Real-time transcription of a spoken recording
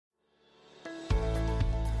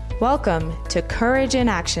Welcome to Courage in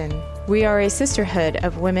Action. We are a sisterhood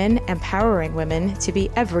of women empowering women to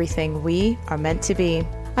be everything we are meant to be.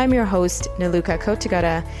 I'm your host, Niluka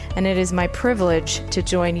Kotagara, and it is my privilege to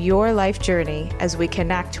join your life journey as we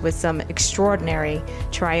connect with some extraordinary,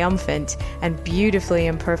 triumphant, and beautifully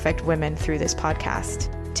imperfect women through this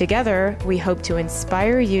podcast. Together, we hope to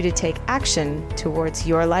inspire you to take action towards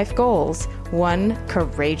your life goals, one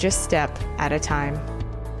courageous step at a time.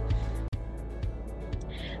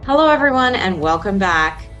 Hello, everyone, and welcome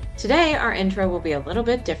back. Today, our intro will be a little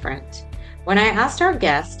bit different. When I asked our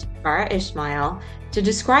guest, Farah Ismail, to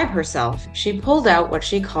describe herself, she pulled out what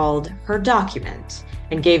she called her document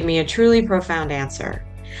and gave me a truly profound answer.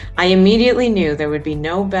 I immediately knew there would be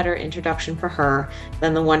no better introduction for her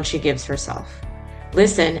than the one she gives herself.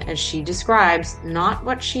 Listen as she describes not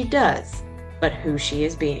what she does, but who she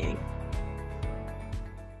is being.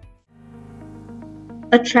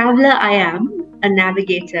 A traveler I am, a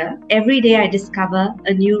navigator. Every day I discover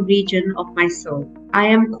a new region of my soul. I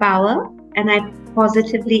am power and I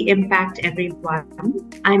positively impact everyone.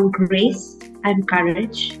 I'm grace, I'm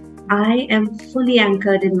courage. I am fully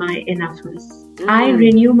anchored in my enoughness. I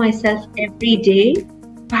renew myself every day,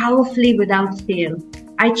 powerfully without fail.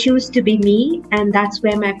 I choose to be me, and that's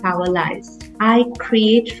where my power lies. I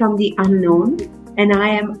create from the unknown, and I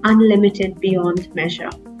am unlimited beyond measure.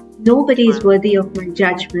 Nobody is worthy of my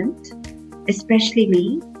judgment, especially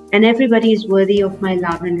me, and everybody is worthy of my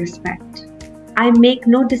love and respect. I make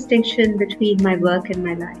no distinction between my work and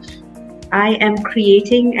my life. I am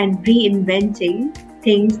creating and reinventing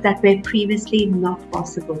things that were previously not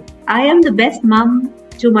possible. I am the best mom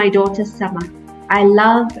to my daughter Sama. I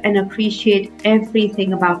love and appreciate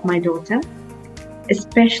everything about my daughter,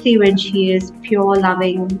 especially when she is pure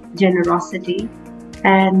loving generosity.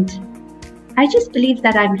 And I just believe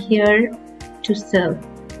that I'm here to serve.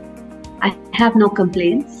 I have no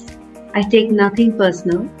complaints. I take nothing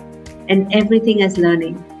personal and everything as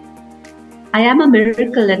learning. I am a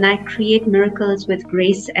miracle and I create miracles with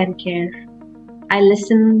grace and care. I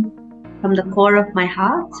listen from the core of my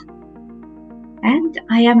heart and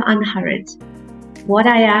I am unhurried. What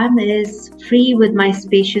I am is free with my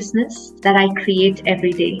spaciousness that I create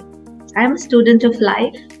every day. I am a student of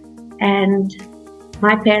life and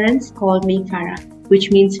my parents call me Farah,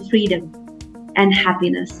 which means freedom and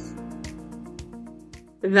happiness.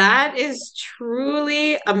 That is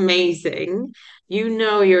truly amazing. You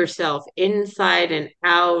know yourself inside and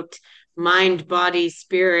out, mind, body,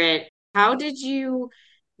 spirit. How did you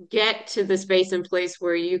get to the space and place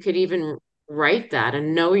where you could even write that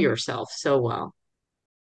and know yourself so well?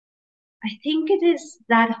 I think it is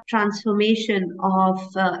that transformation of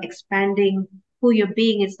expanding who you're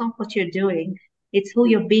being. It's not what you're doing, it's who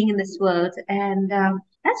you're being in this world. And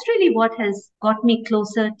that's really what has got me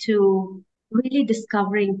closer to really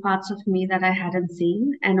discovering parts of me that I hadn't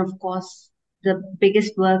seen. And of course, the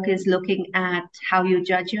biggest work is looking at how you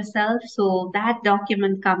judge yourself. So that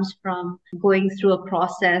document comes from going through a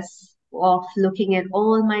process of looking at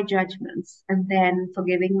all my judgments and then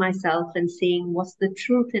forgiving myself and seeing what's the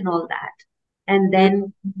truth in all that. And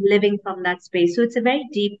then living from that space. So it's a very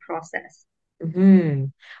deep process. Mm-hmm.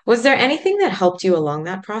 Was there anything that helped you along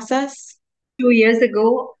that process? 2 years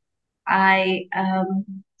ago, I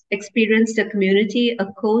experienced a community, a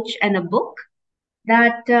coach, and a book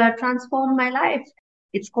that transformed my life.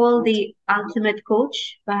 It's called The Ultimate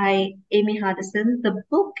Coach by Amy Hardison. The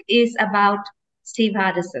book is about Steve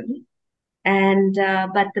Hardison, and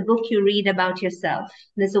but the book you read about yourself.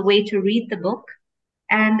 There's a way to read the book,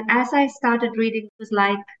 and as I started reading, it was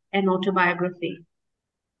like an autobiography.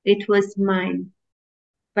 It was mine.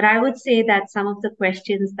 But I would say that some of the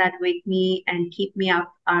questions that wake me and keep me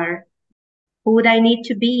up are: who would I need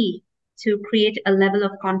to be to create a level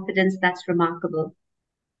of confidence that's remarkable?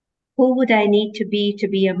 Who would I need to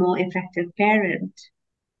be a more effective parent?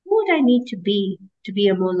 Who would I need to be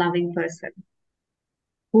a more loving person?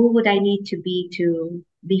 Who would I need to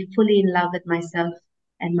be fully in love with myself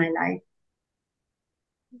and my life?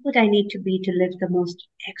 Who would I need to be to live the most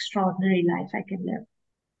extraordinary life I can live?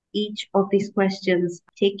 Each of these questions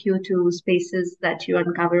take you to spaces that you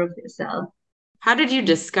uncover of yourself. How did you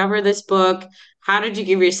discover this book? How did you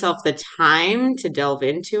give yourself the time to delve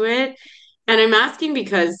into it? And I'm asking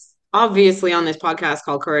because obviously on this podcast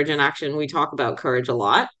called Courage in Action, we talk about courage a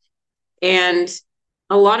lot. And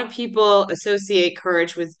a lot of people associate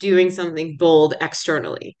courage with doing something bold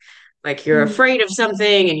externally. Like you're afraid of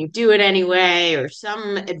something and you do it anyway, or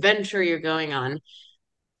some adventure you're going on.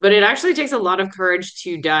 But it actually takes a lot of courage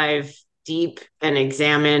to dive deep and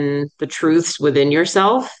examine the truths within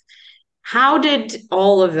yourself. How did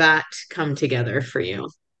all of that come together for you?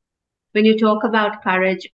 when you talk about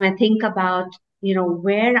courage, I think about,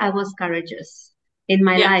 where I was courageous in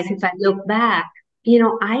my life. Yes. If I look back,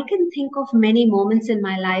 I can think of many moments in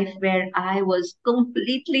my life where I was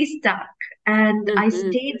completely stuck and I Hmm.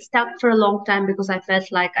 stayed stuck for a long time because I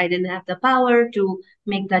felt like I didn't have the power to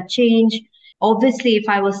make that change. Obviously, if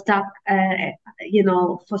I was stuck,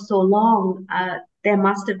 for so long, there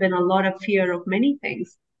must have been a lot of fear of many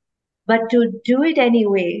things. But to do it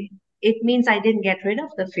anyway, it means I didn't get rid of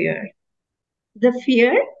the fear. The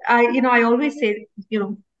fear, I always say,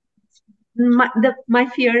 my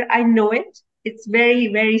fear, I know it. It's very,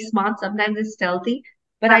 very smart. Sometimes it's stealthy,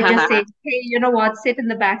 but I just say, hey, you know what? Sit in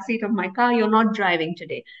the back seat of my car. You're not driving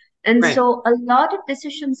today. And Right. so a lot of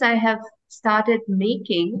decisions I have started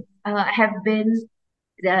making have been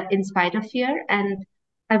in spite of fear. And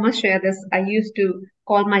I must share this. I used to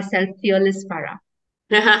call myself Fearless Farah.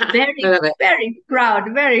 I Very, love it. very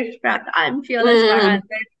proud, very proud. I'm Fearless Farah. Mm, And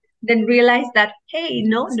then realize that, hey,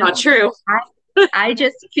 no, it's not no, true. I, I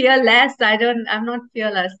just fear less. I'm not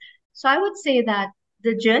fearless. So I would say that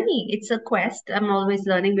the journey, it's a quest. I'm always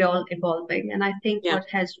learning, we're all evolving. And I think Yeah. what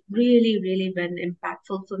has really, really been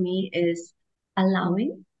impactful for me is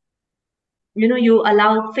allowing. You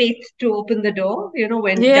allow faith to open the door,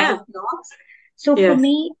 when Yeah. doubt knocks. So for Yes.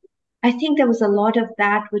 me, I think there was a lot of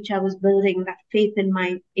that which I was building, that faith in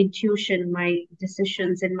my intuition, my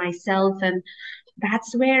decisions, in myself. And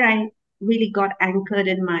that's where I really got anchored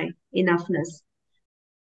in my enoughness.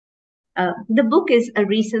 The book is a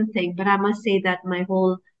recent thing, but I must say that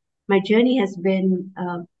my journey has been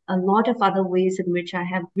a lot of other ways in which I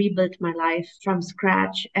have rebuilt my life from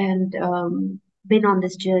scratch and been on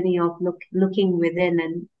this journey of looking within,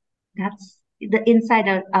 and that's the inside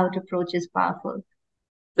out approach is powerful.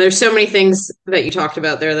 There's so many things that you talked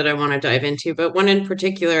about there that I want to dive into, but one in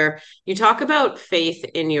particular, you talk about faith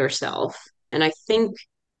in yourself. And I think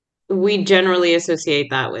we generally associate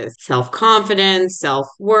that with self-confidence,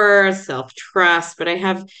 self-worth, self-trust, but I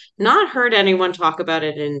have not heard anyone talk about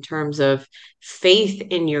it in terms of faith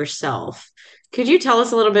in yourself. Could you tell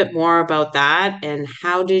us a little bit more about that and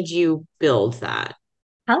how did you build that?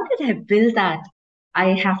 How did I build that?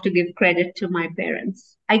 I have to give credit to my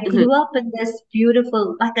parents. I Mhm. grew up in this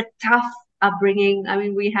beautiful, like a tough upbringing. I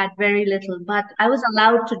mean, we had very little, but I was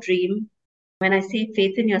allowed to dream. When I say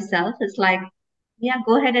faith in yourself, it's like, yeah,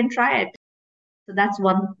 go ahead and try it. So that's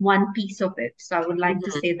one piece of it. So I would like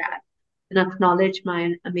to Mhm. say that and acknowledge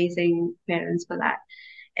my amazing parents for that.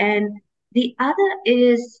 And the other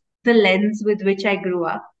is the lens with which I grew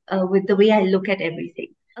up, with the way I look at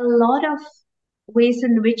everything. A lot of ways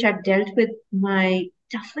in which I've dealt with my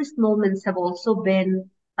toughest moments have also been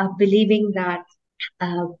believing that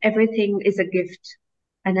everything is a gift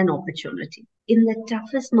and an opportunity. In the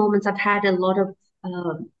toughest moments, I've had a lot of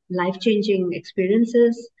life changing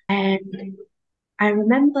experiences. And I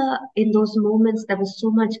remember in those moments, there was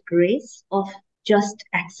so much grace of just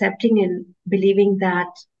accepting and believing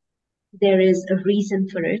that there is a reason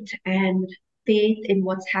for it and faith in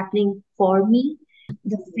what's happening for me,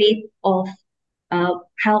 the faith of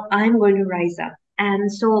how I'm going to rise up.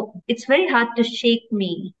 And so it's very hard to shake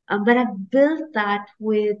me, but I've built that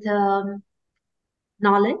with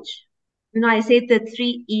knowledge. I say the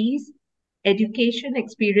three E's: education,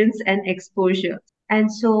 experience, and exposure. And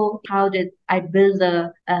so, how did I build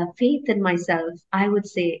the faith in myself? I would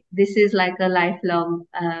say this is like a lifelong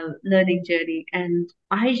learning journey, and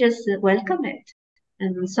I just welcome it.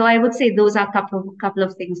 And so, I would say those are a couple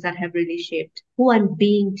of things that have really shaped who I'm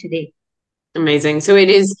being today. Amazing. So it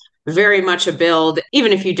is very much a build,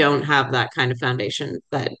 even if you don't have that kind of foundation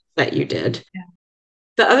that you did. Yeah.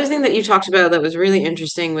 The other thing that you talked about that was really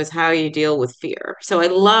interesting was how you deal with fear. So I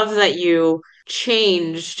love that you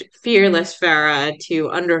changed Fearless Farah to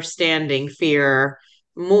understanding fear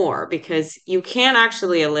more because you can't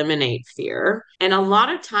actually eliminate fear. And a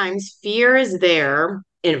lot of times, fear is there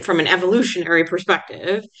from an evolutionary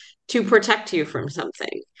perspective to protect you from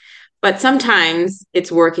something. But sometimes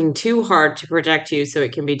it's working too hard to protect you, so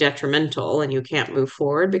it can be detrimental and you can't move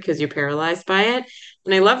forward because you're paralyzed by it.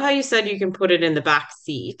 And I love how you said you can put it in the back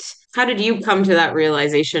seat. How did you come to that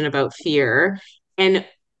realization about fear? And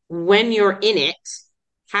when you're in it,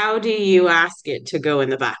 how do you ask it to go in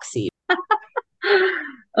the back seat?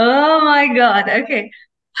 Oh my God. Okay.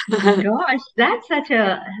 Gosh, that's such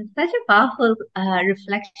a powerful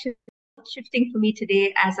reflection. Shifting for me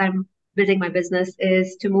today as I'm building my business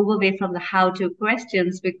is to move away from the how to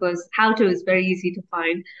questions, because how to is very easy to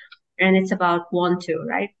find, and it's about want to,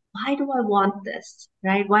 right? Why do I want this,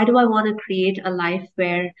 right? Why do I want to create a life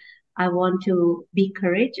where I want to be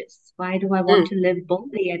courageous? Why do I want Mm, to live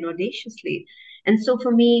boldly and audaciously? And so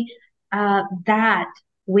for me, that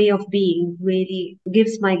way of being really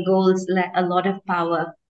gives my goals a lot of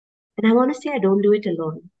power. And I want to say I don't do it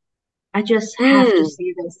alone. I just have to Mm.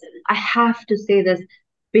 say this. I have to say this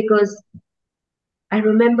because I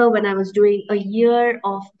remember when I was doing a year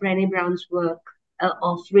of Brené Brown's work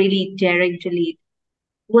of really daring to lead.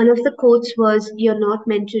 One of the quotes was, "You're not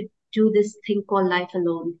meant to do this thing called life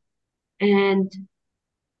alone." And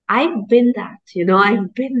I've been that,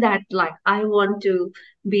 I've been that, like, I want to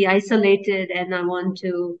be isolated and I want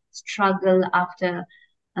to struggle after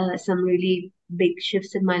some really big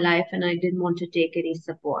shifts in my life, and I didn't want to take any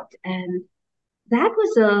support. And that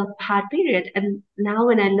was a hard period. And now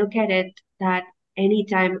when I look at it, that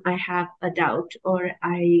anytime I have a doubt or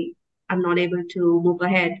I am not able to move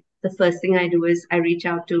ahead, the first thing I do is I reach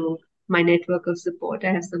out to my network of support.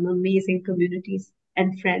 I have some amazing communities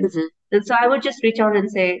and friends. Mhm. And so I would just reach out and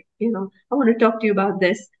say, I want to talk to you about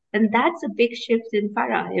this. And that's a big shift in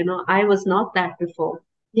Farah. I was not that before.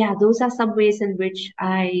 Yeah, those are some ways in which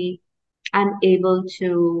I am able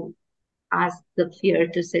to ask the fear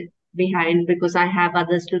to sit behind because I have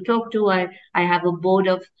others to talk to. I have a board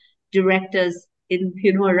of directors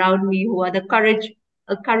around me who are a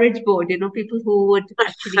courage board, people who would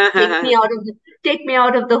actually take me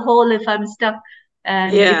out of the hole if I'm stuck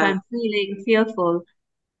and if Yeah. I'm feeling fearful.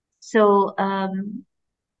 So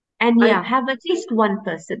and I yeah, have at least one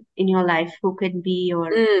person in your life who can be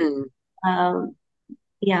your mm. um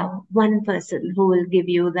yeah, one person who will give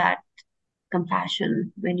you that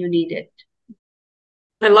compassion when you need it.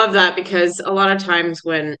 I love that because a lot of times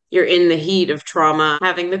when you're in the heat of trauma,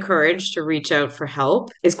 having the courage to reach out for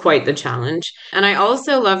help is quite the challenge. And I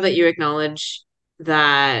also love that you acknowledge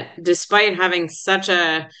that despite having such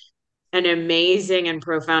an amazing and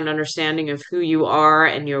profound understanding of who you are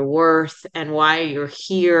and your worth and why you're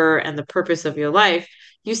here and the purpose of your life,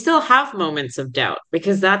 you still have moments of doubt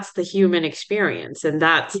because that's the human experience and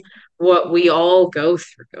that's what we all go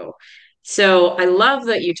through. So I love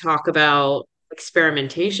that you talk about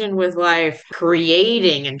experimentation with life,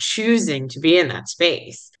 creating and choosing to be in that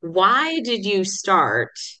space. Why did you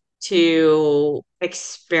start to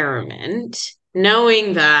experiment,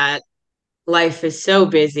 knowing that life is so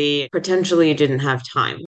busy, potentially you didn't have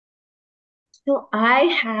time? So I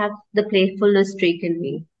have the playfulness streak in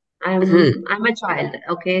me. Mhm. I'm a child,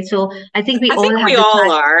 okay? So I think we I all think we have the all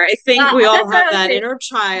child. are. I think we all That's have what I was that saying. inner We,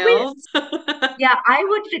 child. yeah, I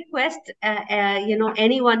would request,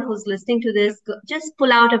 anyone who's listening to this, just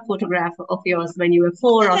pull out a photograph of yours when you were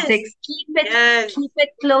 4 or 6. Yes, yes. Keep it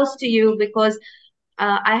close to you because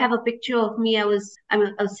I have a picture of me. I was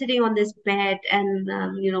sitting on this bed, and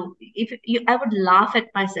if you, I would laugh at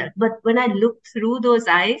myself. But when I looked through those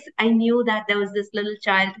eyes, I knew that there was this little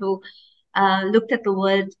child who looked at the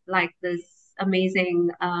world like this amazing,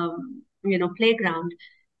 playground.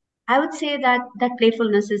 I would say that that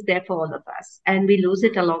playfulness is there for all of us, and we lose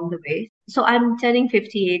it along the way. So I'm turning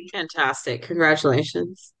 58. Fantastic.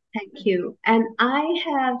 Congratulations. Thank you. And I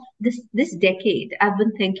have this decade. I've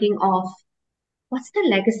been thinking of what's the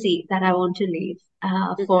legacy that I want to leave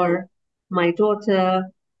Mhm. for my daughter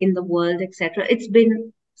in the world, etc. It's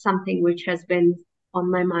been something which has been on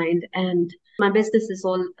my mind, and my business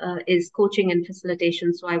is coaching and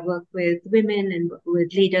facilitation. So I work with women and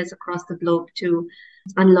with leaders across the globe to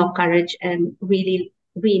unlock courage and really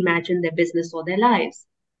reimagine their business or their lives.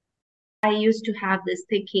 I used to have this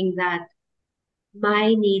thinking that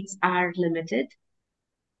my needs are limited.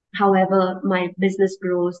 However, my business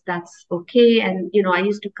grows, that's okay. And, I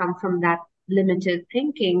used to come from that limited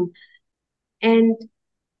thinking. And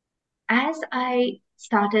as I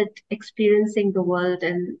started experiencing the world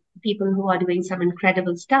and people who are doing some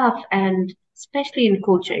incredible stuff, and especially in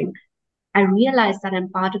coaching, I realized that I'm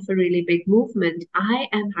part of a really big movement. I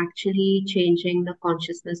am actually changing the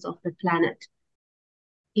consciousness of the planet.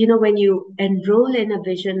 When you enroll in a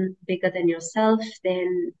vision bigger than yourself,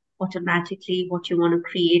 then automatically what you want to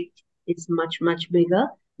create is much, much bigger.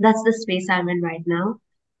 That's the space I'm in right now.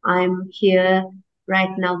 I'm here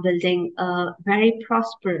right now building a very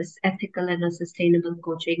prosperous, ethical, and a sustainable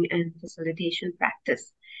coaching and facilitation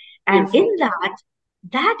practice. And in Beautiful.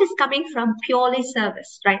 that is coming from purely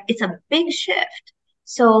service, right? It's a big shift.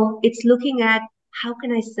 So it's looking at how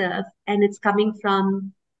can I serve? And it's coming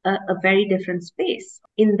from a very different space.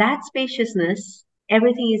 In that spaciousness,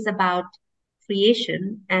 everything is about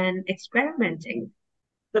creation and experimenting.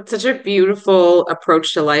 That's such a beautiful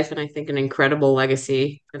approach to life, and I think an incredible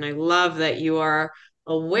legacy. And I love that you are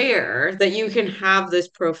aware that you can have this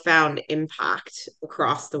profound impact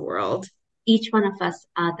across the world. Each one of us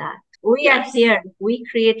are that. We are Yes. here. We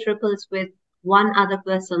create ripples with one other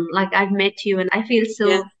person. Like I've met you and I feel Yeah,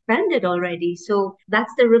 so offended already. So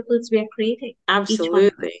that's the ripples we are creating, each one of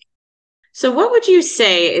us. absolutely. So, what would you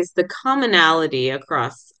say is the commonality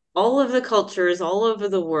across all of the cultures all over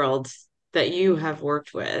the world that you have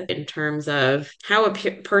worked with in terms of how a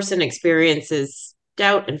person experiences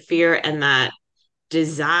doubt and fear and that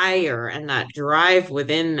desire and that drive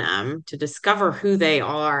within them to discover who they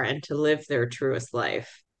are and to live their truest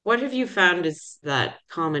life? What have you found is that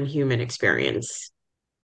common human experience?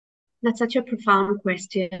 That's such a profound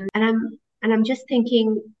question. And I'm just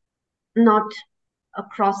thinking not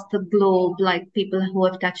across the globe, like people who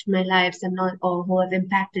have touched my lives and not or who have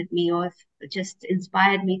impacted me or have just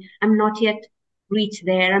inspired me. I'm not yet reached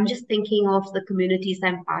there. I'm just thinking of the communities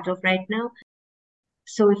I'm part of right now.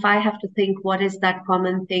 So if I have to think what is that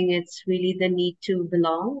common thing, it's really the need to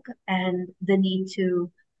belong and the need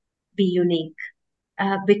to be unique.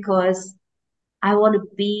 Because I want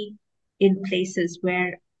to be in places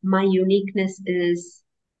where my uniqueness is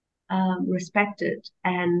respected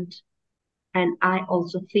and I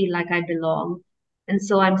also feel like I belong. And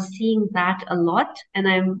so I'm seeing that a lot.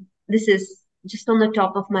 And this is just on the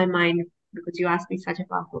top of my mind because you asked me such a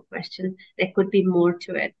powerful question. There could be more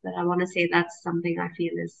to it, but I want to say that's something I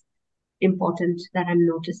feel is important that I'm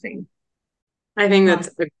noticing. I think Wow. that's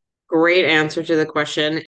a great answer to the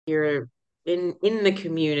question. You're in the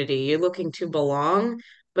community, you're looking to belong,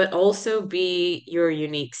 but also be your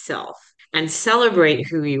unique self and celebrate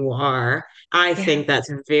who you are. I Yeah. think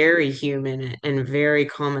that's very human and very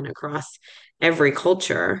common across every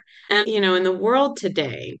culture. And in the world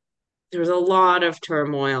today, there's a lot of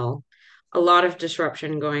turmoil, a lot of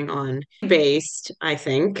disruption going on, based, I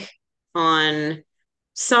think, on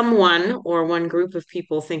someone or one group of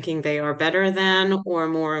people thinking they are better than or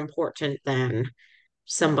more important than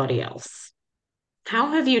somebody else.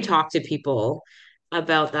 How have you talked to people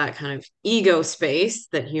about that kind of ego space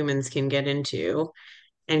that humans can get into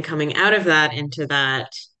and coming out of that into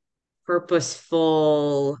that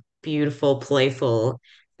purposeful, beautiful, playful,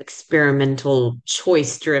 experimental,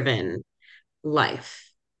 choice driven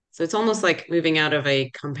life? So it's almost like moving out of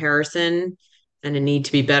a comparison and a need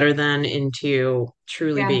to be better than into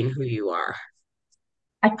truly Yeah. being who you are.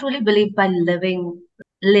 I truly believe by living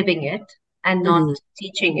it and Mhm. not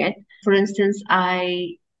teaching it. For instance,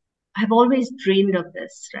 I have always dreamed of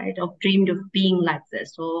this, right? Of dreamed of being like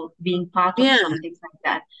this or being part of Yeah, something like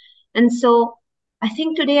that. And so I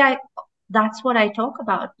think today that's what I talk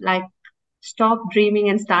about. Like stop dreaming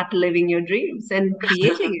and start living your dreams and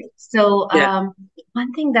creating it. So yeah.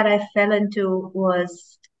 one thing that I fell into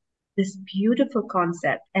was this beautiful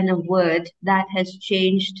concept and a word that has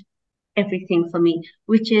changed everything for me,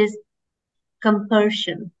 which is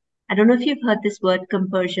compersion. I don't know if you've heard this word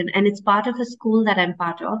compersion, and it's part of a school that I'm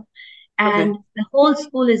part of. Okay. And the whole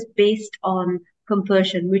school is based on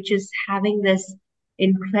compersion, which is having this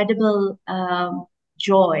incredible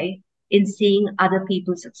joy in seeing other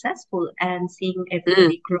people successful and seeing Mm,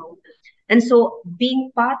 everybody grow. And so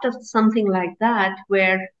being part of something like that,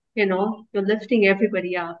 where you're lifting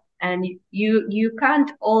everybody up and you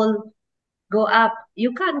can't all go up.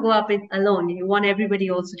 You can't go up alone. You want everybody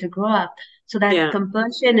also to grow up. So that yeah.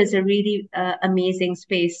 compulsion is a really amazing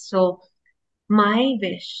space. So my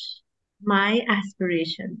wish, my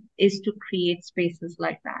aspiration is to create spaces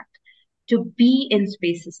like that, to be in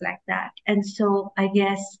spaces like that. And so I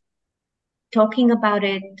guess talking about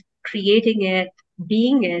it, creating it,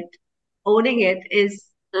 being it, owning it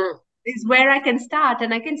Mm, is where I can start.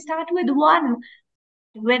 And I can start with one.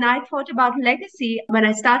 When I thought about legacy, when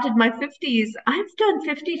I started my 50s, I've done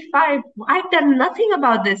 55. I've done nothing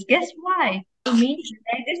about this. Guess why? To me,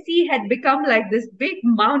 legacy had become like this big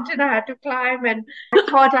mountain I had to climb. And I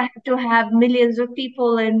thought I had to have millions of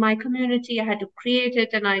people in my community. I had to create it.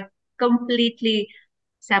 And I completely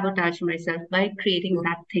sabotaged myself by creating mm,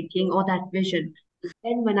 that thinking or that vision.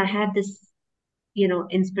 Then when I had this,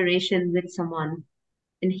 inspiration with someone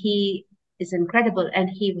and he is incredible. And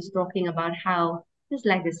he was talking about how his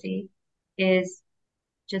legacy is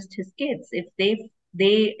just his kids. If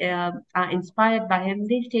they are inspired by him,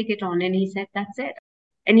 they take it on. And he said, "That's it."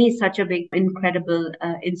 And he's such a big, incredible,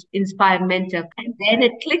 inspired mentor. And then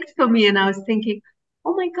it clicked for me, and I was thinking,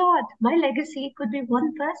 "Oh my God, my legacy could be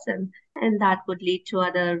one person, and that would lead to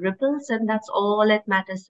other ripples, and that's all that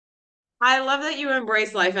matters." I love that you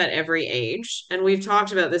embrace life at every age. And we've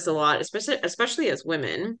talked about this a lot, especially as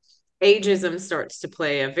women. Ageism starts to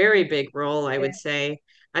play a very big role, I would say.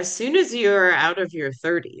 As soon as you're out of your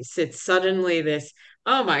 30s, it's suddenly this,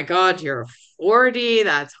 oh my God, you're 40.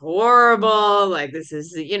 That's horrible. Like this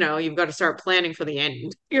is, you've got to start planning for the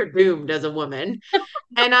end. You're doomed as a woman.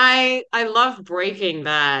 And I love breaking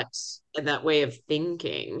that that way of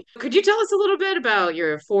thinking. Could you tell us a little bit about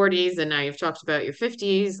your 40s and now you've talked about your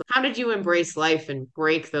 50s? How did you embrace life and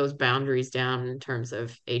break those boundaries down in terms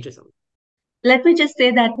of ageism? Let me just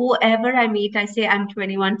say that whoever I meet, I say I'm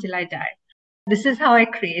 21 till I die. This is how I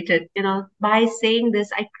create it. By saying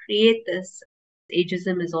this, I create this.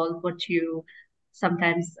 Ageism is all what you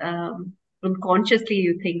sometimes unconsciously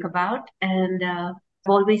you think about. And I've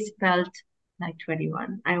always felt like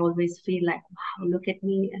 21. I always feel like, wow, look at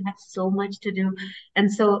me. I have so much to do.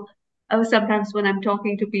 And so sometimes when I'm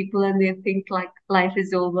talking to people and they think like life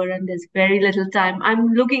is over and there's very little time, I'm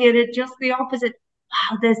looking at it just the opposite.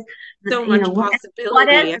 Wow, there's, So much what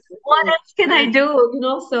possibility. else can I do?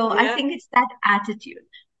 So I Yeah. think it's that attitude.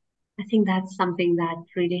 I think that's something that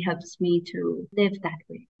really helps me to live that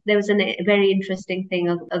way. There was a very interesting thing.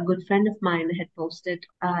 A good friend of mine had posted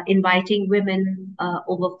inviting women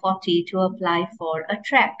over 40 to apply for a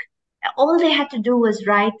trek. All they had to do was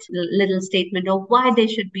write a little statement of why they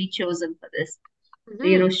should be chosen for this.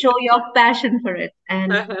 Show your passion for it.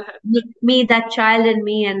 And me, that child in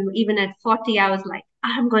me, and even at 40, I was like,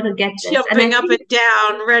 I'm going to get this. Jumping up and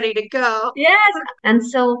down, ready to go. Yes. And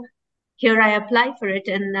so here I applied for it,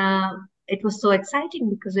 and it was so exciting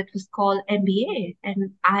because it was called MBA,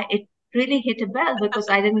 and it really hit a bell because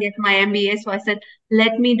I didn't get my MBA, so I said,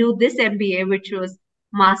 let me do this MBA, which was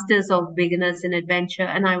Masters of Beginners in Adventure,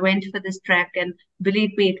 and I went for this trek, and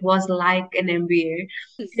believe me, it was like an MBA.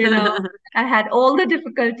 I had all the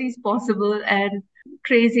difficulties possible and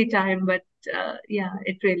crazy time, but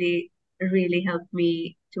it really helped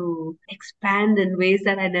me to expand in ways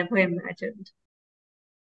that I never imagined.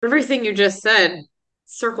 Everything you just said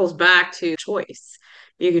circles back to choice.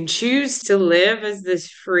 You can choose to live as this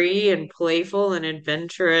free and playful and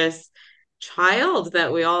adventurous child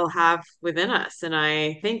that we all have within us. And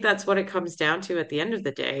I think that's what it comes down to at the end of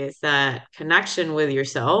the day is that connection with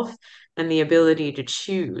yourself and the ability to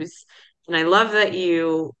choose. And I love that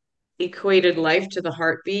you equated life to the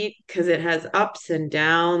heartbeat because it has ups and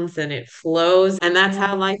downs and it flows. And that's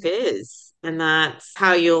how life is. And that's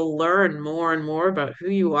how you'll learn more and more about who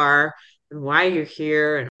you are and why you're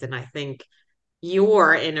here. And I think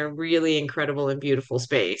you're in a really incredible and beautiful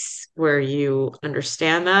space where you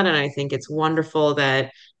understand that. And I think it's wonderful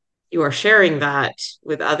that you are sharing that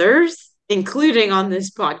with others, including on this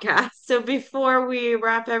podcast. So before we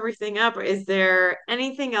wrap everything up, is there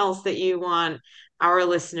anything else that you want our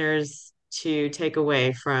listeners to take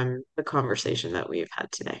away from the conversation that we've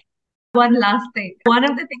had today? One last thing. One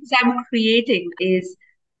of the things I'm creating is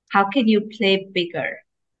how can you play bigger?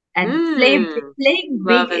 And playing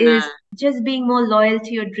big is just being more loyal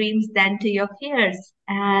to your dreams than to your fears.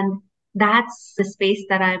 And that's the space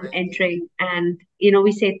that I'm entering. And,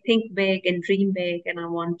 we say think big and dream big, and I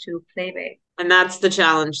want to play big. And that's the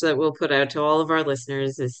challenge that we'll put out to all of our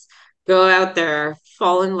listeners is go out there,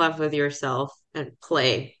 fall in love with yourself, and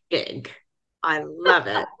play big. I love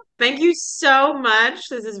it. Thank you so much.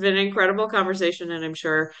 This has been an incredible conversation, and I'm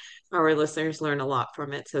sure our listeners learn a lot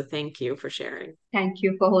from it. So thank you for sharing. Thank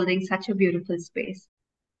you for holding such a beautiful space.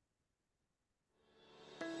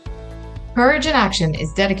 Courage in Action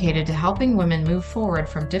is dedicated to helping women move forward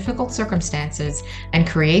from difficult circumstances and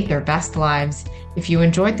create their best lives. If you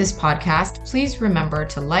enjoyed this podcast, please remember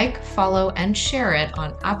to like, follow, and share it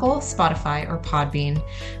on Apple, Spotify, or Podbean.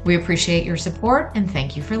 We appreciate your support and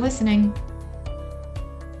thank you for listening.